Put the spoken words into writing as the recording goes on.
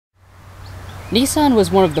Nissan was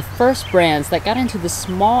one of the first brands that got into the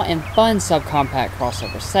small and fun subcompact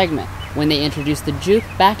crossover segment when they introduced the Juke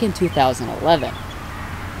back in 2011.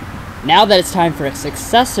 Now that it's time for a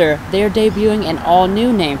successor, they are debuting an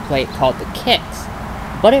all-new nameplate called the Kicks,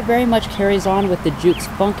 but it very much carries on with the Juke's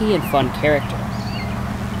funky and fun character.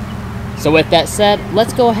 So with that said,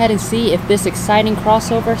 let's go ahead and see if this exciting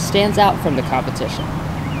crossover stands out from the competition.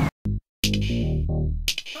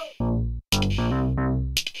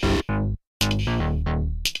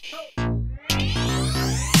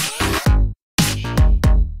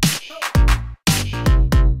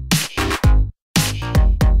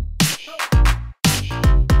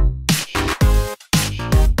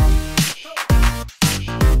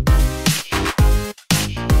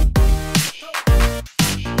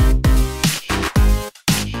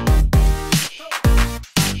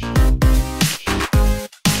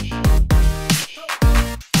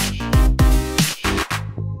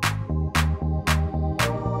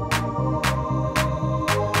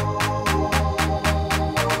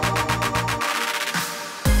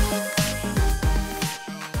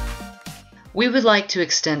 We would like to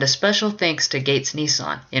extend a special thanks to Gates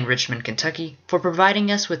Nissan in Richmond, Kentucky for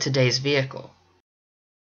providing us with today's vehicle.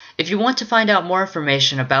 If you want to find out more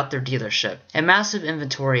information about their dealership and massive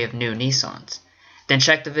inventory of new Nissans, then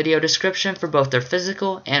check the video description for both their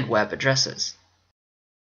physical and web addresses.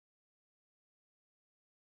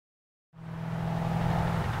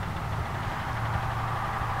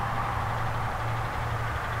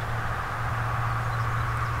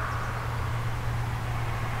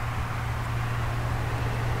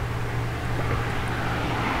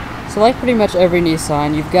 So like pretty much every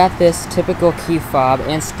Nissan, you've got this typical key fob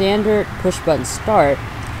and standard push-button start.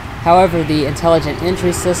 However, the intelligent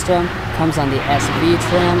entry system comes on the SV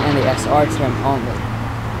trim and the SR trim only.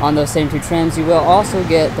 On those same two trims, you will also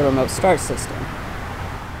get the remote start system.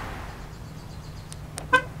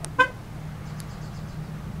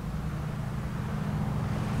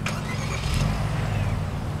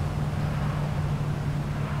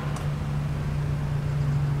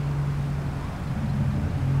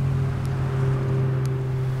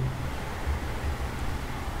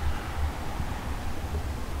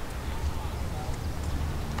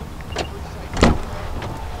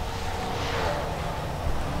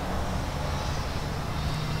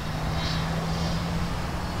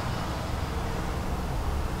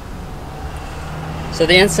 So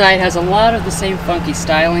the inside has a lot of the same funky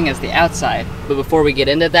styling as the outside, but before we get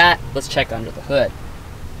into that, let's check under the hood.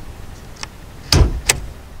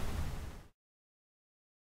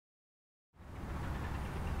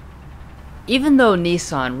 Even though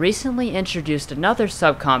Nissan recently introduced another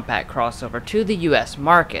subcompact crossover to the US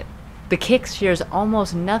market, the Kicks shares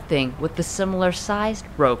almost nothing with the similar sized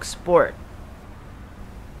Rogue Sport.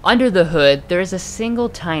 Under the hood, there is a single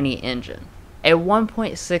tiny engine, a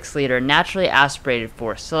 1.6-liter naturally aspirated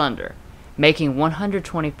 4-cylinder, making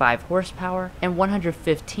 125 horsepower and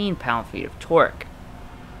 115 pound-feet of torque.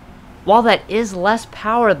 While that is less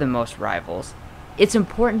power than most rivals, it's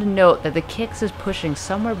important to note that the Kicks is pushing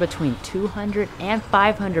somewhere between 200 and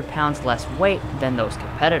 500 pounds less weight than those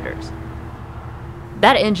competitors.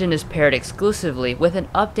 That engine is paired exclusively with an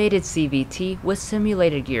updated CVT with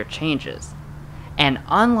simulated gear changes. And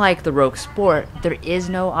unlike the Rogue Sport, there is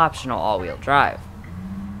no optional all-wheel drive.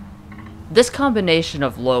 This combination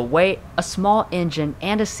of low weight, a small engine,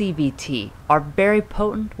 and a CVT are very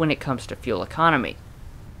potent when it comes to fuel economy.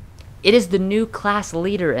 It is the new class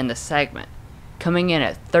leader in the segment, coming in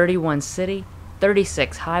at 31 city,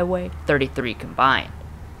 36 highway, 33 combined.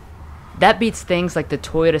 That beats things like the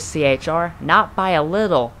Toyota CHR not by a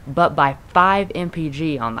little, but by 5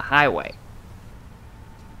 mpg on the highway.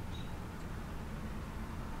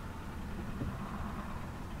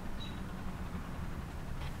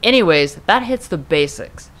 Anyways, that hits the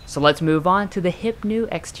basics, so let's move on to the hip new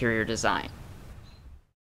exterior design.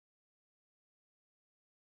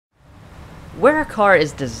 Where a car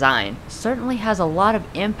is designed certainly has a lot of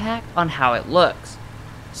impact on how it looks.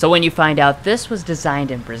 So when you find out this was designed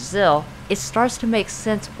in Brazil, it starts to make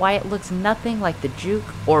sense why it looks nothing like the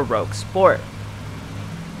Juke or Rogue Sport.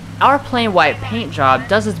 Our plain white paint job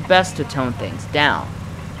does its best to tone things down,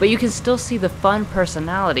 but you can still see the fun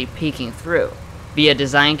personality peeking through via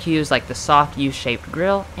design cues like the soft U-shaped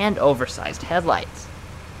grille and oversized headlights.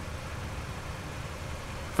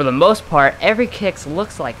 For the most part, every Kicks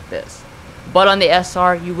looks like this, but on the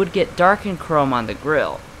SR you would get darkened chrome on the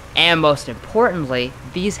grille, and most importantly,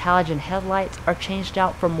 these halogen headlights are changed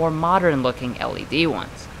out for more modern looking LED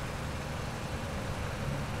ones.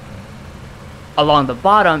 Along the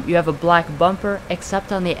bottom you have a black bumper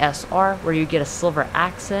except on the SR where you get a silver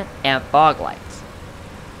accent and fog lights.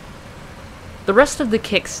 The The rest of the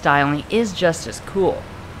Kicks styling is just as cool.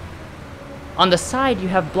 On the side, you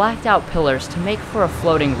have blacked out pillars to make for a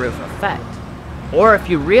floating roof effect. Or if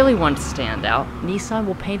you really want to stand out, Nissan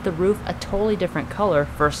will paint the roof a totally different color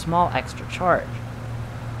for a small extra charge.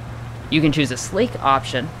 You can choose a sleek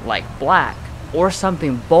option like black, or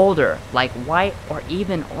something bolder like white or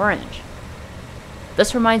even orange.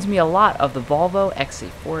 This reminds me a lot of the Volvo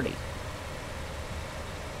XC40.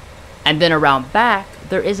 And then around back,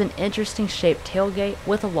 there is an interesting shaped tailgate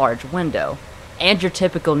with a large window, and your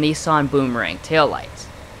typical Nissan boomerang taillights.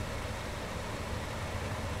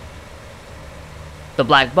 The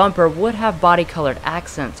black bumper would have body colored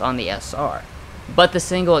accents on the SR, but the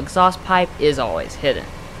single exhaust pipe is always hidden.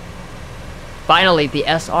 Finally, the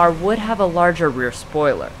SR would have a larger rear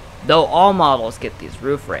spoiler, though all models get these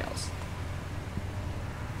roof rails.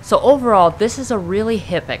 So overall, this is a really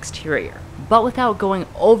hip exterior, but without going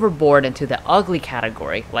overboard into the ugly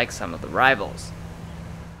category like some of the rivals.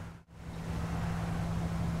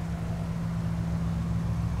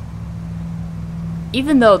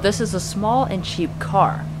 Even though this is a small and cheap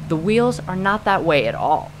car, the wheels are not that way at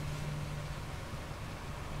all.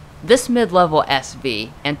 This mid-level SV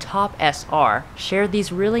and top SR share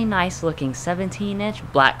these really nice looking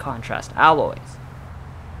 17-inch black contrast alloys.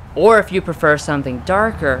 Or if you prefer something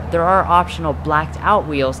darker, there are optional blacked out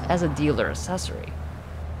wheels as a dealer accessory.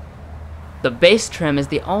 The base trim is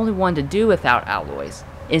the only one to do without alloys,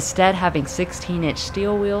 instead having 16-inch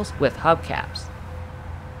steel wheels with hubcaps.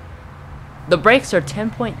 The brakes are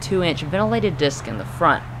 10.2-inch ventilated disc in the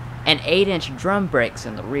front and 8-inch drum brakes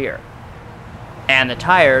in the rear. And the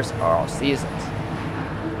tires are all seasons.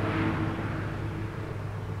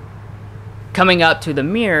 Coming up to the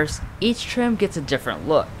mirrors, each trim gets a different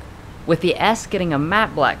look, with the S getting a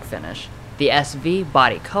matte black finish, the SV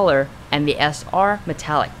body color, and the SR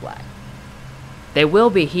metallic black. They will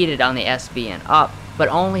be heated on the SV and up, but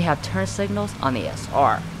only have turn signals on the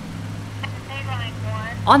SR.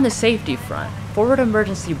 On the safety front, forward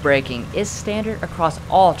emergency braking is standard across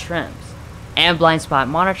all trims, and blind spot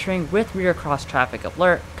monitoring with rear cross traffic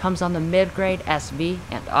alert comes on the mid-grade SV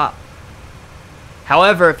and up.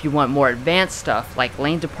 However, if you want more advanced stuff like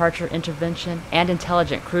lane departure intervention and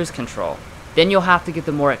intelligent cruise control, then you'll have to get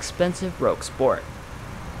the more expensive Rogue Sport.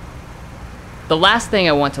 The last thing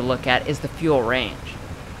I want to look at is the fuel range.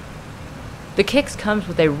 The Kicks comes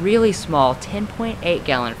with a really small 10.8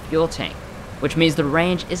 gallon fuel tank, which means the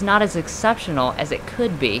range is not as exceptional as it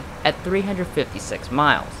could be at 356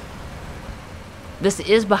 miles. This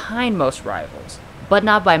is behind most rivals, but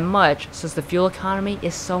not by much since the fuel economy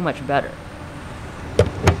is so much better.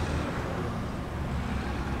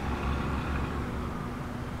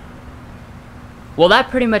 Well, that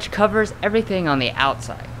pretty much covers everything on the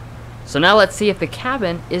outside. So now let's see if the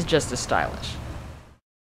cabin is just as stylish.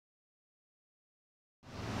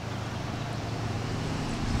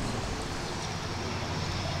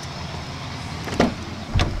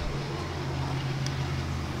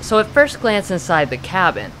 So at first glance inside the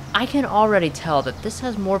cabin, I can already tell that this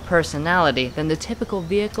has more personality than the typical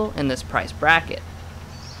vehicle in this price bracket.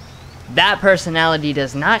 That personality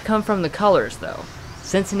does not come from the colors though,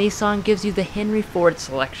 since Nissan gives you the Henry Ford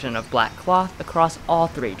selection of black cloth across all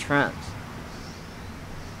three trims.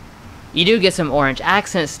 You do get some orange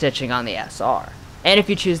accent stitching on the SR, and if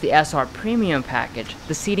you choose the SR Premium package,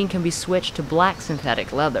 the seating can be switched to black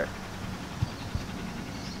synthetic leather.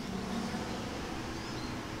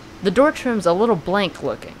 The door trim's a little blank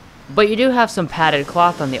looking, but you do have some padded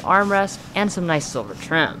cloth on the armrest and some nice silver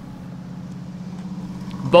trim.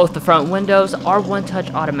 Both the front windows are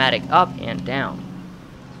one-touch automatic up and down.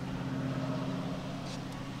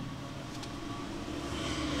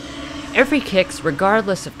 Every Kicks,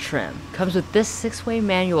 regardless of trim, comes with this 6-way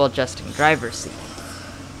manual adjusting driver's seat.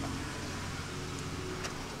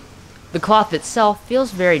 The cloth itself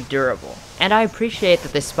feels very durable, and I appreciate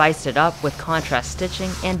that they spiced it up with contrast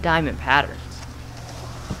stitching and diamond patterns.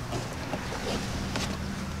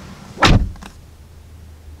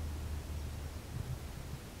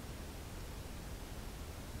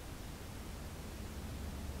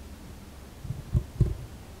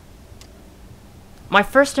 My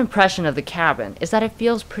first impression of the cabin is that it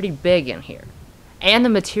feels pretty big in here, and the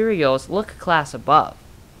materials look a class above.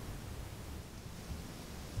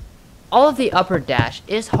 All of the upper dash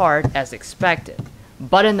is hard as expected,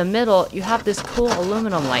 but in the middle you have this cool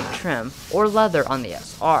aluminum-like trim or leather on the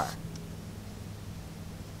SR.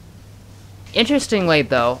 Interestingly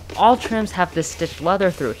though, all trims have this stitched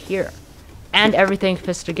leather through here, and everything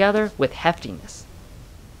fits together with heftiness.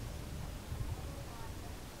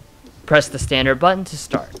 Press the standard button to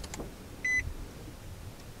start.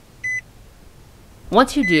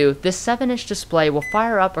 Once you do, this 7-inch display will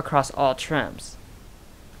fire up across all trims.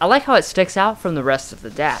 I like how it sticks out from the rest of the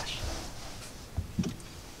dash.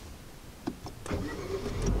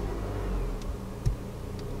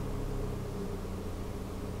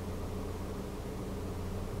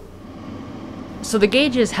 So the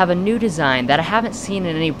gauges have a new design that I haven't seen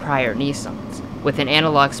in any prior Nissans, with an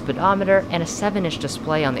analog speedometer and a 7-inch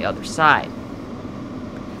display on the other side.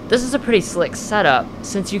 This is a pretty slick setup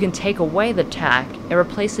since you can take away the tach and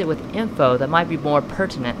replace it with info that might be more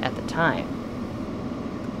pertinent at the time.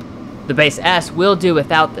 The base S will do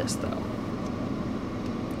without this though.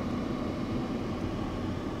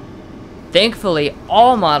 Thankfully,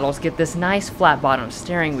 all models get this nice flat bottom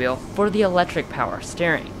steering wheel for the electric power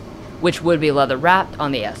steering, which would be leather wrapped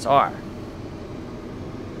on the SR.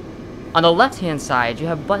 On the left hand side, you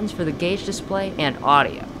have buttons for the gauge display and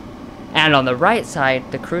audio, and on the right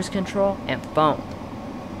side, the cruise control and phone.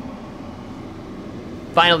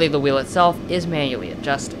 Finally, the wheel itself is manually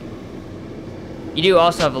adjusting. You do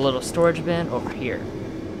also have a little storage bin over here.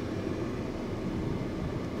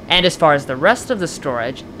 And as far as the rest of the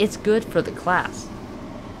storage, it's good for the class.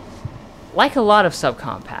 Like a lot of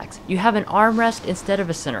subcompacts, you have an armrest instead of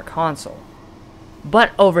a center console.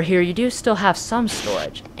 But over here you do still have some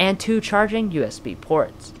storage, and 2 charging USB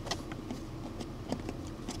ports.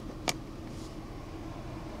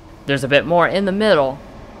 There's a bit more in the middle,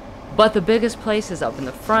 but the biggest place is up in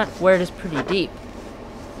the front where it is pretty deep.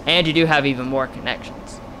 And you do have even more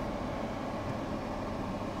connections.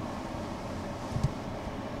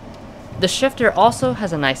 The shifter also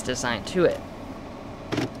has a nice design to it.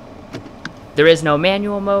 There is no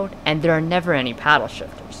manual mode, and there are never any paddle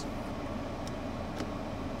shifters.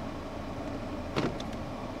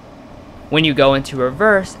 When you go into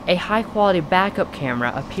reverse, a high quality backup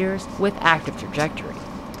camera appears with active trajectory.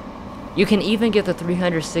 You can even get the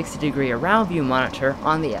 360-degree around view monitor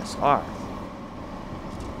on the SR.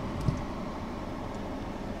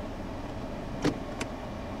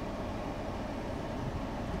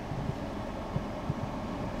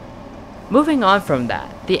 Moving on from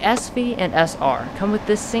that, the SV and SR come with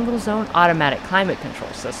this single-zone automatic climate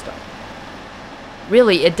control system.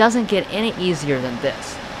 Really, it doesn't get any easier than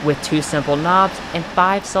this, with 2 simple knobs and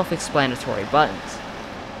 5 self-explanatory buttons.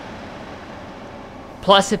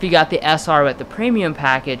 Plus, if you got the SR with the premium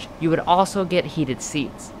package, you would also get heated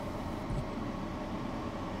seats.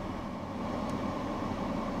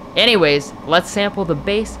 Anyways, let's sample the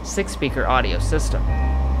base 6-speaker audio system.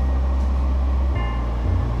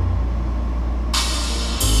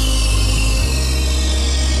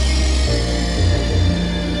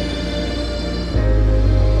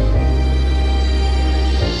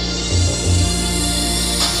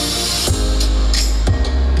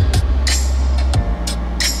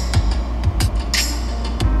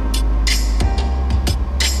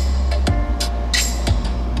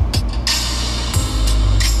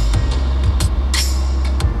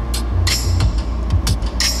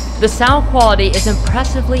 The sound quality is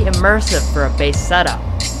impressively immersive for a bass setup,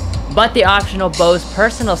 but the optional Bose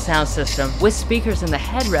personal sound system with speakers in the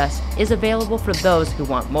headrest is available for those who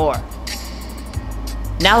want more.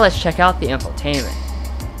 Now let's check out the infotainment.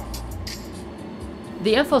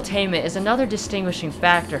 The infotainment is another distinguishing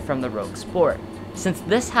factor from the Rogue Sport, since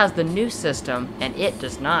this has the new system and it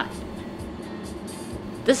does not.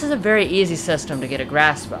 This is a very easy system to get a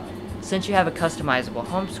grasp of, since you have a customizable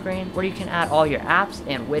home screen where you can add all your apps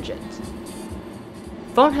and widgets.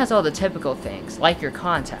 Phone has all the typical things, like your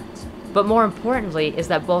contacts, but more importantly is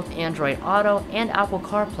that both Android Auto and Apple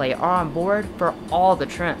CarPlay are on board for all the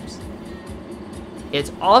trims.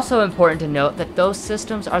 It's also important to note that those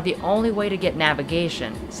systems are the only way to get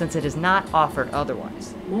navigation, since it is not offered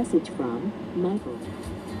otherwise. Message from Michael.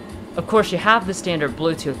 Of course, you have the standard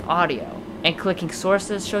Bluetooth audio, and clicking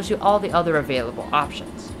sources shows you all the other available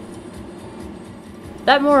options.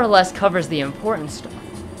 That more or less covers the important stuff,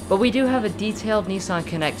 but we do have a detailed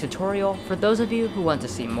NissanConnect tutorial for those of you who want to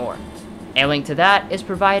see more. A link to that is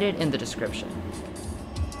provided in the description.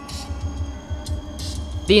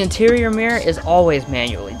 The interior mirror is always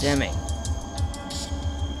manually dimming.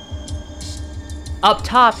 Up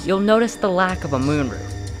top, you'll notice the lack of a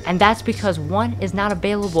moonroof, and that's because one is not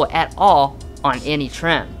available at all on any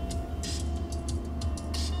trim.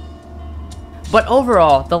 But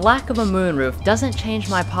overall, the lack of a moonroof doesn't change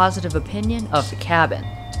my positive opinion of the cabin.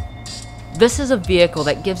 This is a vehicle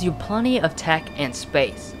that gives you plenty of tech and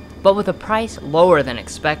space, but with a price lower than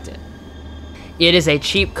expected. It is a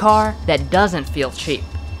cheap car that doesn't feel cheap,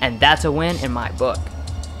 and that's a win in my book.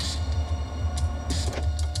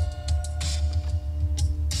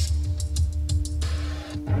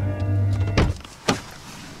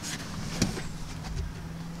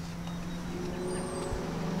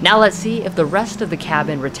 Now let's see if the rest of the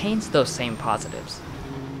cabin retains those same positives.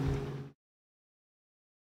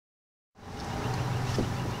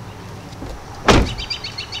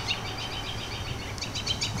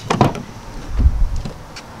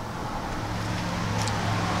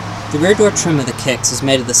 The rear door trim of the Kicks is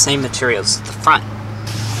made of the same materials as the front.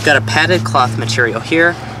 You've got a padded cloth material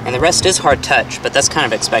here, and the rest is hard touch, but that's kind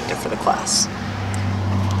of expected for the class.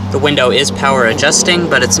 The window is power adjusting,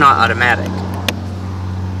 but it's not automatic.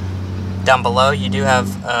 Down below you do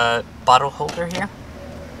have a bottle holder here.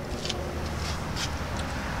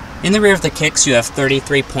 In the rear of the Kicks you have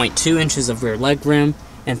 33.2 inches of rear legroom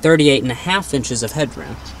and 38.5 inches of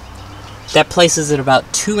headroom. That places it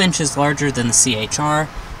about 2 inches larger than the CHR,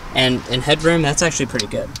 and in headroom, that's actually pretty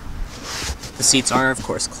good. The seats are, of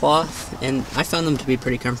course, cloth, and I found them to be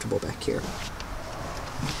pretty comfortable back here.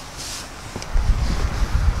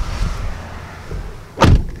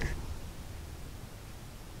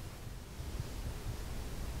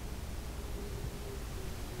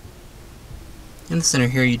 In the center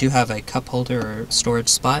here, you do have a cup holder or storage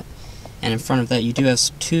spot, and in front of that, you do have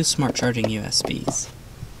 2 smart charging USBs.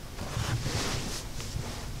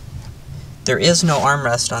 There is no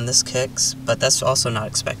armrest on this Kicks, but that's also not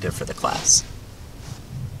expected for the class.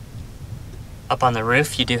 Up on the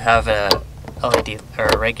roof, you do have a LED or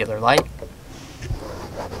a regular light,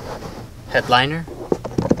 headliner,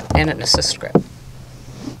 and an assist grip.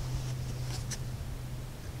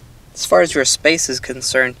 As far as your space is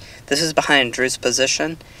concerned, this is behind Drew's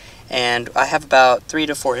position, and I have about 3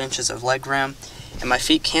 to 4 inches of legroom, and my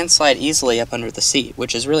feet can slide easily up under the seat,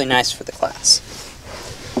 which is really nice for the class.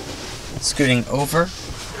 Scooting over,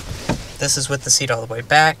 this is with the seat all the way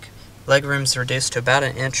back. Legroom's reduced to about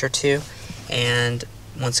 1 inch or 2, and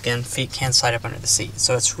once again, feet can slide up under the seat,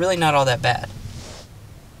 so it's really not all that bad.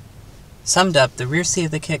 Summed up, the rear seat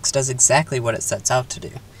of the Kicks does exactly what it sets out to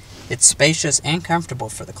do. It's spacious and comfortable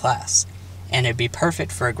for the class, and it'd be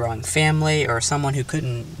perfect for a growing family or someone who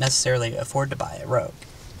couldn't necessarily afford to buy a Rogue.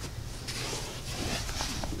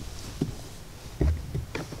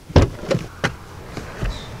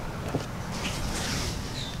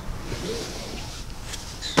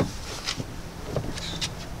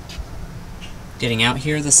 Getting out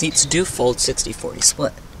here, the seats do fold 60-40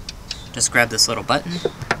 split. Just grab this little button,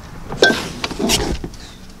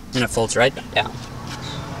 and it folds right back down.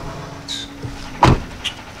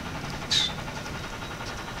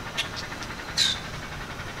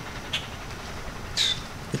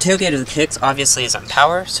 The tailgate of the Kicks obviously is on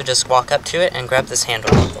power, so just walk up to it and grab this handle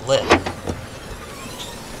with the lid.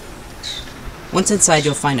 Once inside,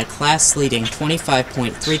 you'll find a class-leading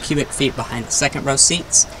 25.3 cubic feet behind the second row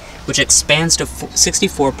seats, which expands to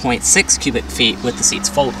 64.6 cubic feet with the seats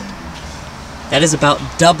folded. That is about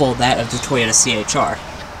double that of the Toyota CHR,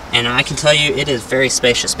 and I can tell you it is very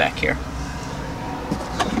spacious back here.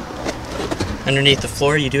 Underneath the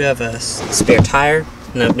floor you do have a spare tire,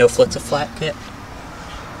 no flit-to-flat kit,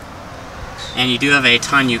 and you do have a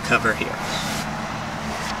tonneau cover here.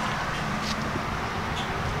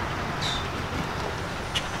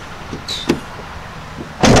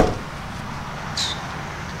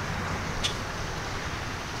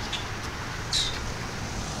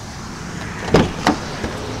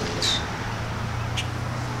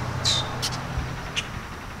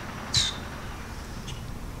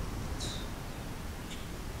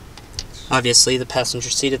 Obviously, the passenger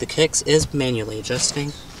seat of the Kicks is manually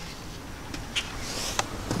adjusting.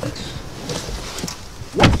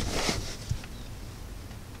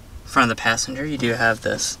 In front of the passenger, you do have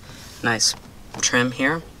this nice trim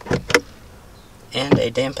here, and a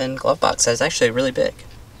dampened glove box that is actually really big.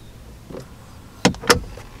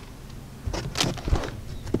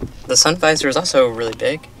 The sun visor is also really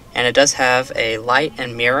big, and it does have a light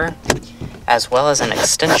and mirror, as well as an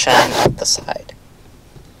extension at the side.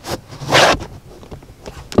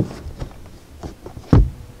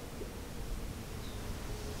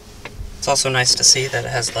 It's also nice to see that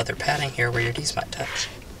it has leather padding here where your keys might touch.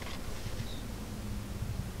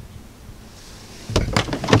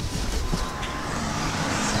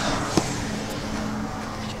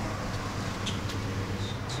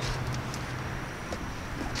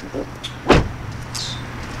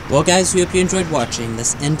 Well guys, we hope you enjoyed watching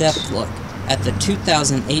this in-depth look at the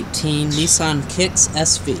 2018 Nissan Kicks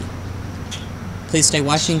SV. Please stay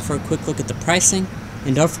watching for a quick look at the pricing,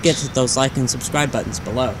 and don't forget to hit those like and subscribe buttons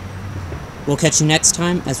below. We'll catch you next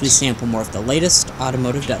time as we sample more of the latest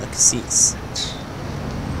automotive delicacies.